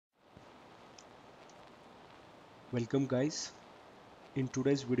Welcome guys. In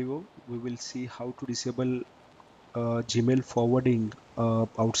today's video we will see how to disable Gmail forwarding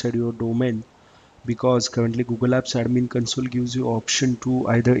outside your domain, because currently Google Apps admin console gives you option to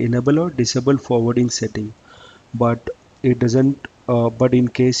either enable or disable forwarding setting, but it doesn't but in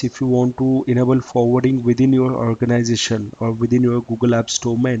case if you want to enable forwarding within your organization or within your Google Apps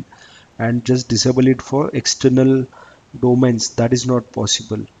domain and just disable it for external domains, that is not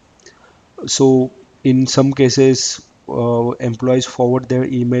possible. So in some cases employees forward their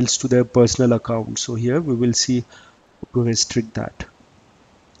emails to their personal account, so here we will see to restrict that.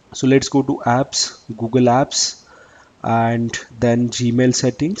 So let's go to apps, Google Apps, and then Gmail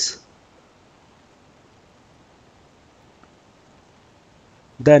settings.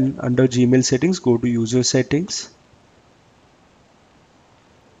 Then under Gmail settings, go to user settings.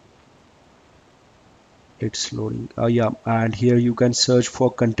 It's loading. Yeah, and here you can search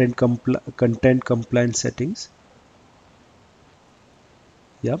for content compliance settings.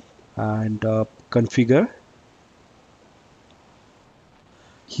 Yep, and configure.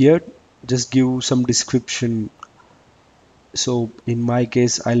 Here just give some description. So in my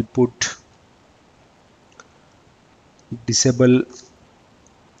case I'll put disable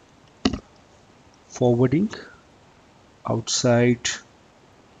forwarding outside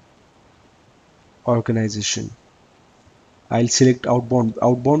organization. I'll select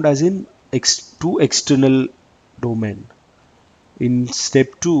outbound as in to external domain. In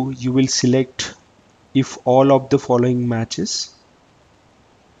step 2 you will select if all of the following matches,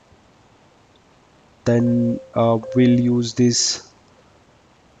 then we'll use this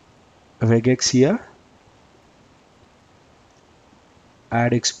regex here.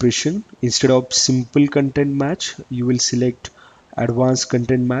 Add expression, instead of simple content match you will select advanced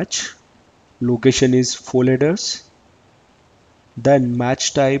content match. Location is folders. Then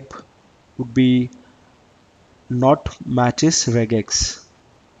match type would be not matches regex,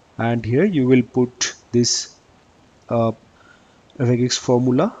 and here you will put this uh, regex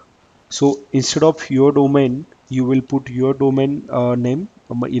formula. So instead of your domain you will put your domain name.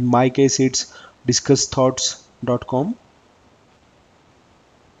 In my case it's discussthoughts.com.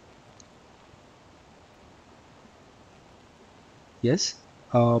 Yes.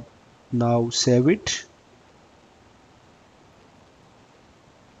 Now save it.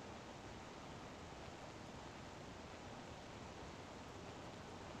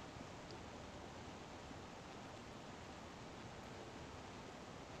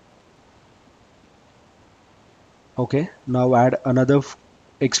 Okay, now add another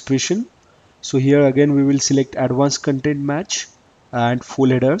expression. So here again we will select advanced content match and full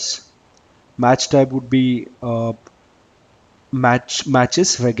headers. Match type would be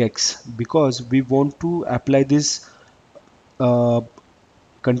matches regex, because we want to apply this uh,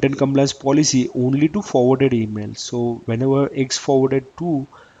 content compliance policy only to forwarded email. So whenever X forwarded to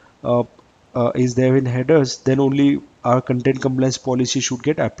uh, is there in headers, then only our content compliance policy should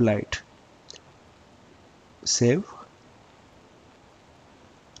get applied. Save.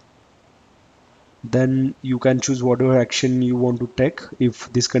 Then you can choose whatever action you want to take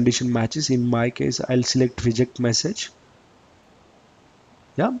if this condition matches. In my case I'll select reject message.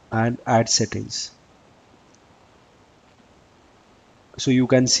 Yeah, and add settings. So you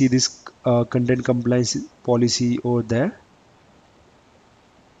can see this content compliance policy over there.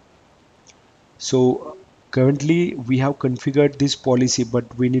 So currently we have configured this policy,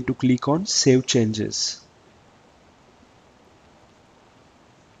 but we need to click on save changes.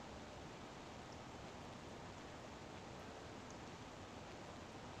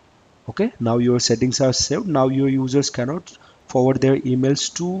 Okay, now your settings are saved. Now your users cannot forward their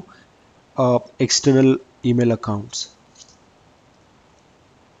emails to external email accounts.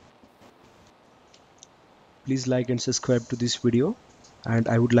 Please like and subscribe to this video, and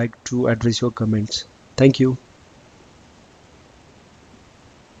I would like to address your comments. Thank you.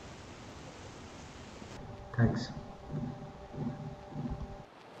 Thanks.